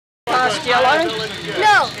past yellow?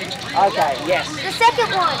 No. Okay, yes. The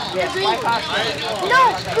second one. Yes, The way green. past yellow. No,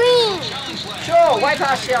 green. Sure, way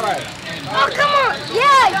past yellow. Oh, come on.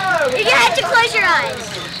 Yeah. You're gonna have to close your eyes.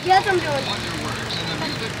 Yes, I'm doing.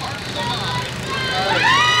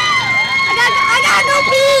 I gotta go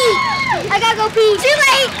pee. I gotta go pee. Too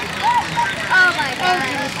late. Oh my God.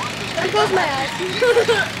 I close my eyes.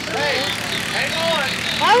 Hey, hang on.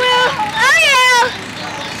 I will. Oh yeah.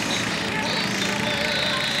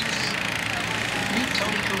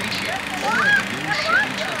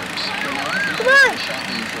 Come on.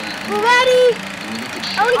 We're ready.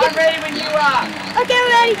 I'm ready when you are. Okay,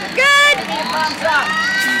 we're ready. Good. Give me a thumbs up.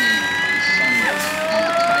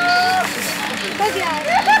 Close your eyes.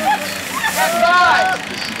 That's right.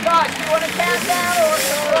 Guys, do you want a countdown or a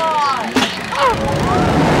surprise? Oh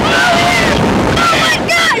my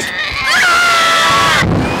gosh! Ah!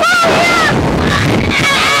 Oh yeah!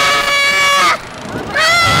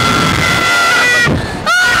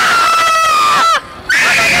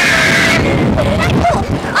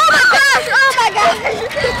 Oh my gosh!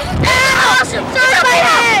 Awesome! My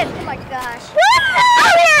head! Oh my gosh! Oh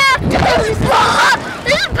yeah! This is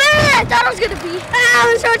better than I thought it was gonna be.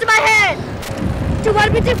 This hurts my head. So what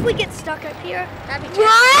happens if we get stuck up here? That'd be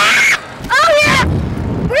terrible. Oh yeah!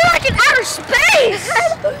 We're like in outer space!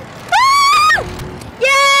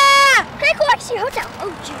 Yeah! Pretty cool, I can see a hotel.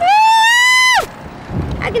 Oh gee.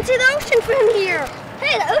 I can see the ocean from here.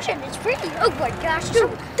 Hey, the ocean is pretty. Oh my gosh. Dude,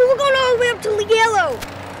 we're going all the way up to the yellow.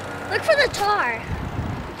 Look for the tar.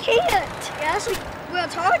 We can't. Yeah, that's we're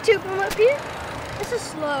tar too from up here. This is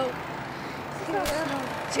slow.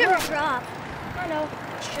 It's gonna drop. I know.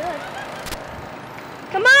 It should.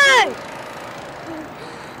 Come on!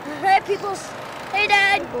 Hey, people. Hey,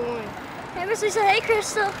 Dad. Hey, Mr. Lisa. Hey,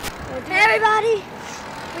 Crystal. Hey, everybody.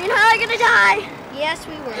 We know we're gonna die. Yes,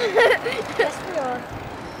 we will. Yes, we are.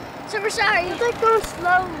 So we're sorry. It's like going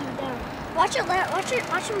slowly down. Watch it.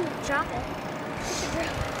 Watch him drop it.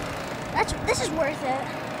 This is worth it.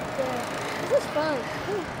 Yeah. This is fun.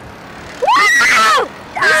 Wow!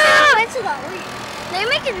 They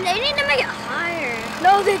need to make it higher.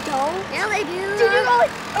 No, they don't. Yeah, they do. Dude, you go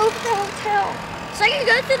like over the hotel. So I can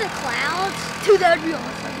go through the clouds. Dude, that'd be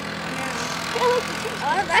awesome.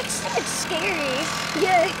 Yeah. That's scary.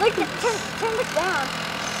 Yeah. Like, turn it down.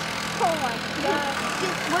 Oh my God.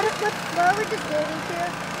 Dude, what are we just building here?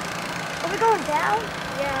 Are we going down?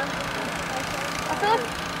 Yeah. Okay. I feel like,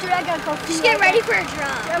 dude, I gotta go pee. Just get ready for a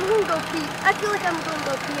drop. I'm gonna go pee. I feel like I'm gonna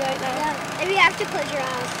go pee right now. Yeah. Maybe you have to close your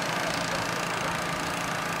eyes.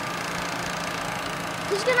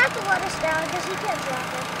 He's gonna have to let us down because he can't drop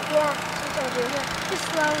it. Yeah, he told you. Yeah. Just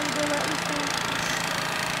slowly do let me see.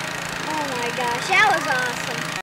 Oh my gosh, that was awesome.